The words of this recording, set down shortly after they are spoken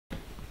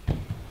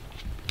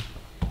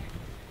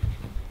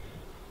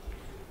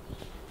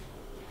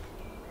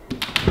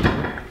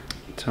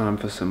time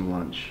for some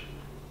lunch.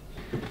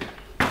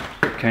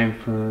 Came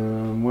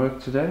from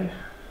work today.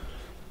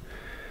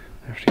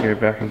 I have to go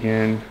back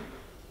again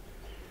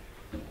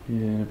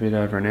in a bit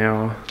over an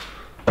hour.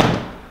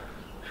 I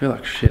feel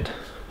like shit.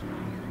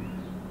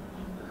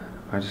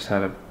 I just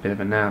had a bit of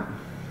a nap.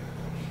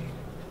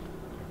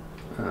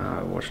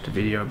 I watched a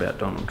video about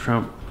Donald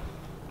Trump.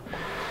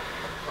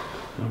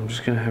 I'm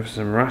just gonna have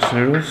some rice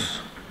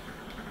noodles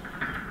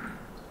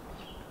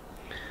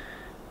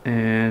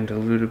and a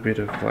little bit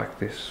of like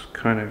this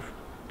kind of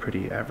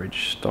pretty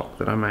average stock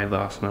that I made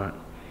last night.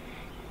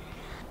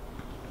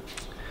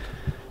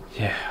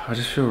 Yeah, I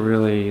just feel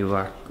really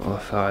like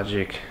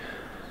lethargic.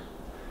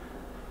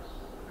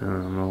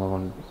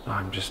 I'm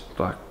just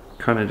like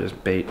kind of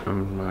just beat.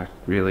 I'm like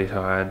really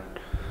tired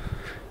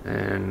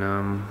and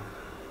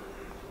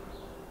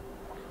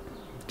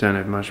don't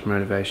have much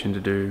motivation to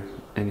do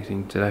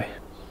anything today.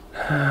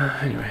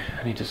 Anyway,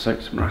 I need to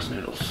soak some rice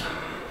noodles.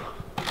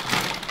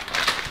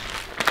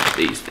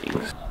 These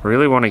things. I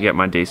really want to get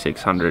my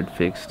D600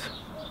 fixed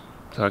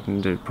so I can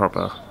do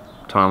proper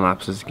time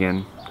lapses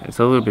again. It's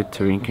a little bit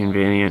too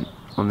inconvenient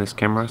on this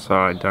camera, so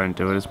I don't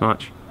do it as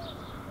much.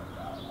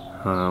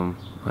 I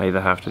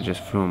either have to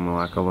just film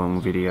like a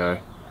long video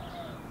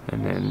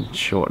and then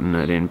shorten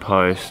it in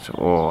post,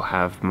 or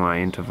have my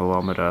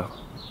intervalometer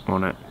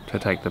on it to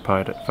take the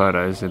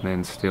photos and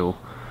then still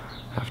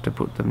have to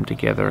put them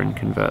together and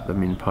convert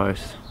them in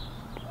post.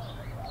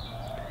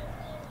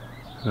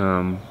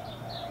 I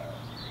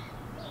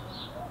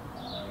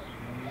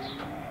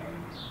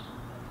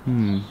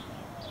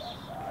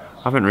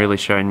haven't really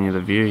shown you the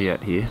view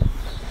yet here.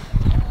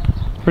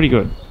 Pretty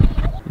good.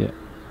 Yeah.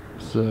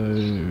 So,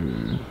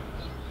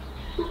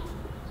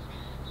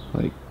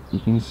 like you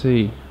can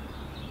see,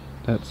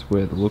 that's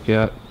where the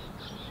lookout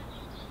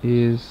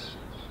is.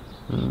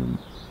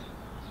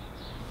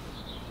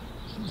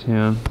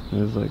 Town.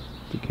 There's like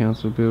the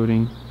council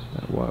building,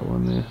 that white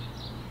one there.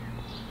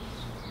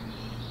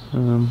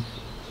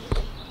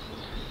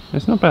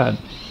 It's not bad.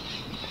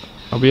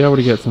 I'll be able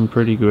to get some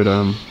pretty good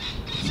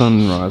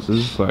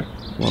sunrises like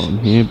while I'm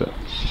here, but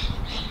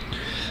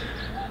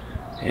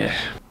yeah.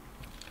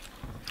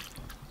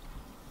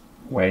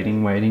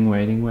 Waiting.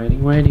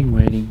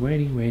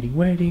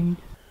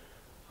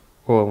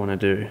 All I want to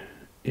do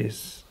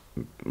is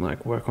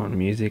like work on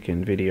music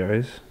and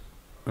videos.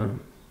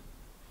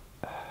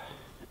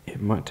 It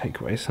might take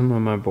away some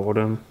of my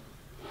boredom,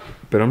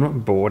 but I'm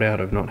not bored out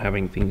of not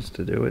having things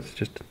to do. It's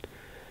just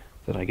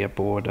that I get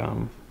bored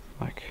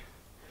like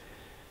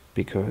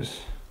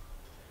because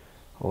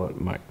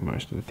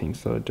most of the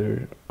things that I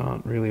do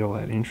aren't really all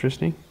that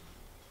interesting.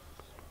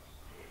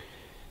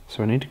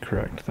 So I need to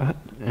correct that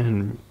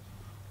and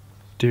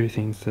do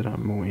things that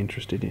I'm more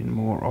interested in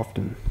more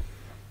often,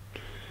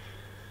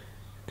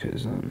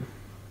 because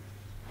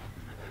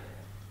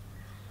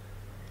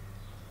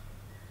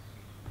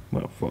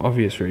well, for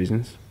obvious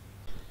reasons.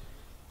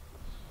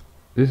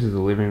 This is the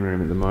living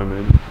room at the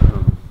moment.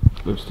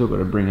 We've still got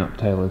to bring up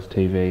Taylor's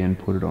TV and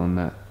put it on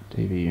that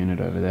TV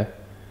unit over there.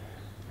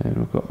 And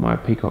we've got my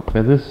peacock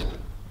feathers.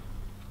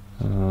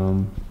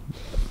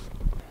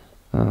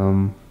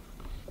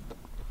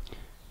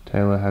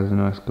 Taylor has a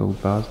nice gold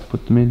vase to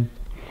put them in.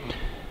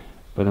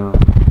 But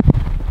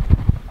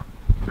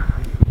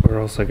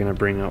we're also going to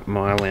bring up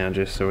my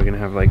lounges, so we're going to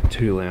have like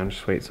 2 lounge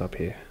suites up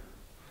here.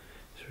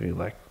 So we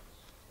like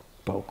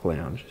bulk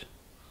lounge.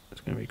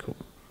 It's going to be cool.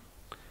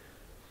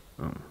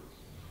 But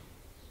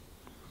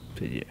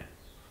yeah,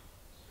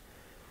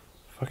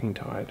 fucking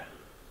tired.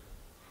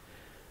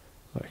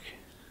 Like,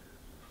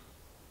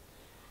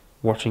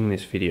 watching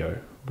this video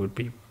would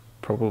be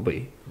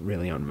probably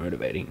really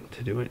unmotivating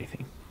to do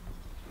anything.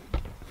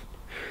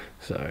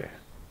 So,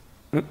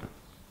 I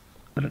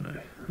don't know.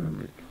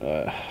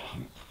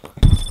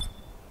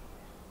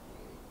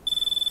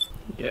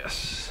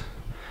 Yes.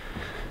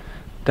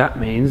 That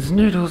means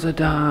noodles are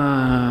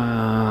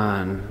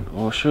done,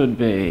 or should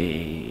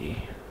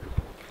be.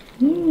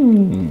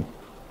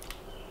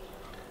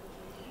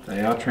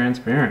 They are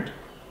transparent.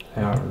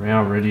 They are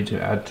now ready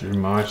to add to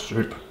my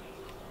soup.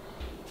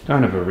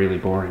 Kind of a really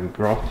boring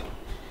broth.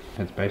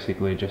 It's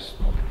basically just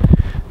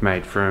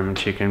made from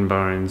chicken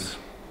bones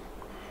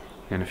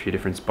and a few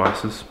different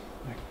spices,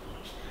 like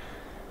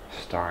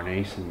star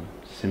anise and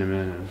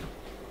cinnamon and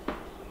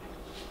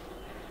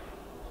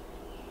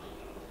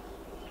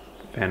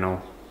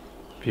fennel,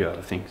 a few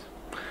other things.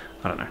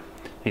 I don't know.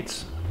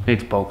 It's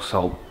bulk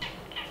salt.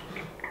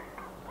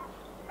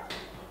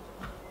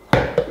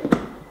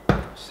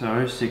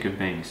 So sick of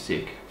being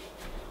sick.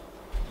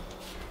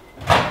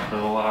 For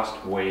the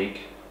last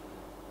week,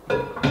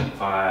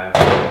 I've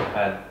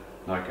had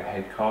like a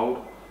head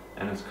cold,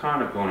 and it's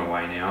kind of gone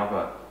away now,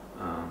 but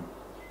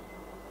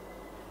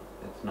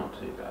it's not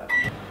too bad.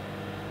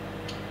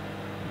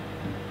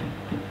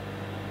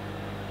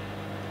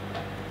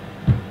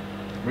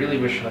 Really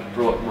wish I'd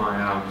brought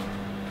my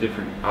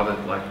different other,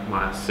 like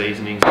my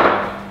seasonings,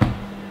 like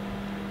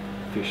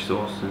fish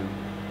sauce and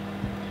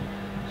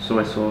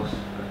soy sauce,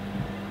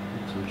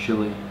 and some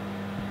chili.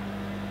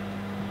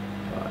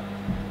 But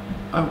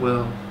oh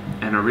well.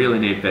 and I really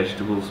need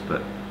vegetables,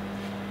 but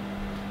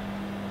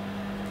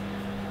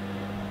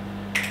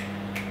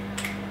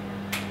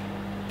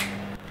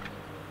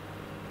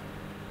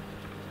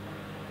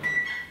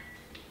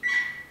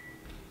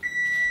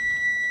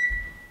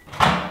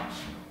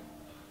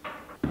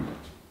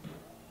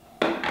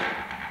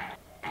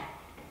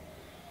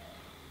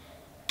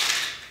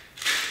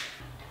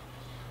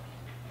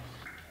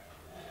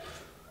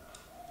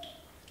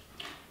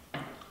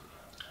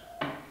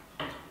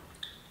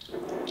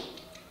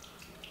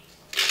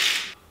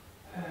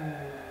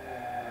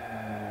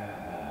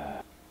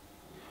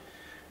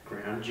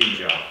ground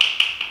ginger.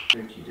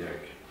 Okey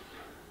doke.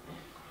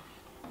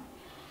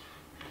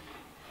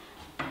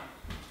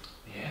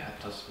 Yeah,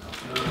 it does smell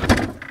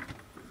good.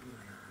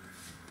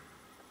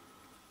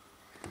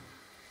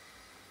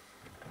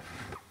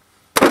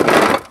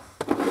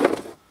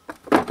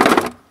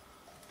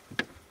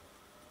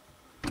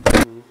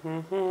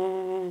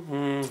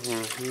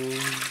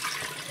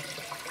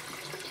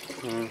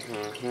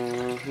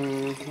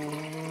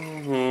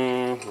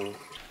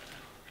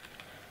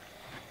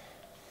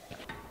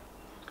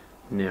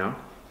 Now,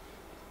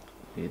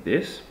 need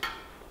this.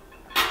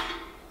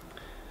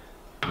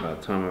 By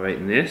the time I've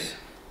eaten this,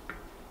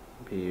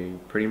 it'll be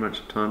pretty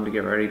much time to get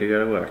ready to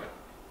go to work.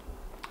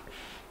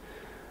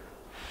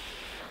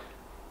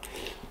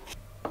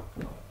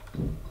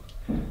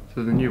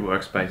 So the new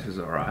workspace is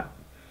alright.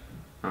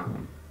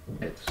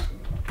 It's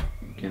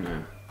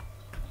gonna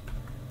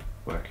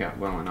work out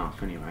well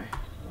enough anyway.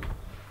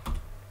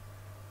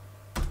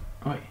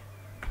 Oh,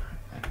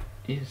 that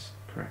is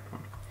the correct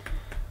one.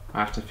 I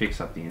have to fix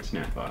up the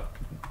internet, but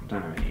I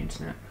don't have any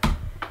internet.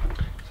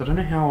 So I don't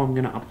know how I'm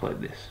gonna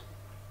upload this.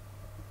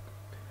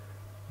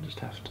 I just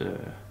have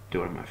to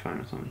do it on my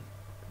phone or something.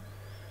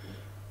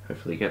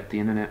 Hopefully get the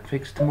internet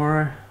fixed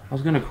tomorrow. I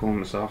was gonna call him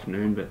this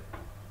afternoon, but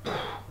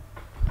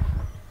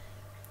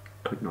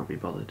could not be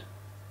bothered.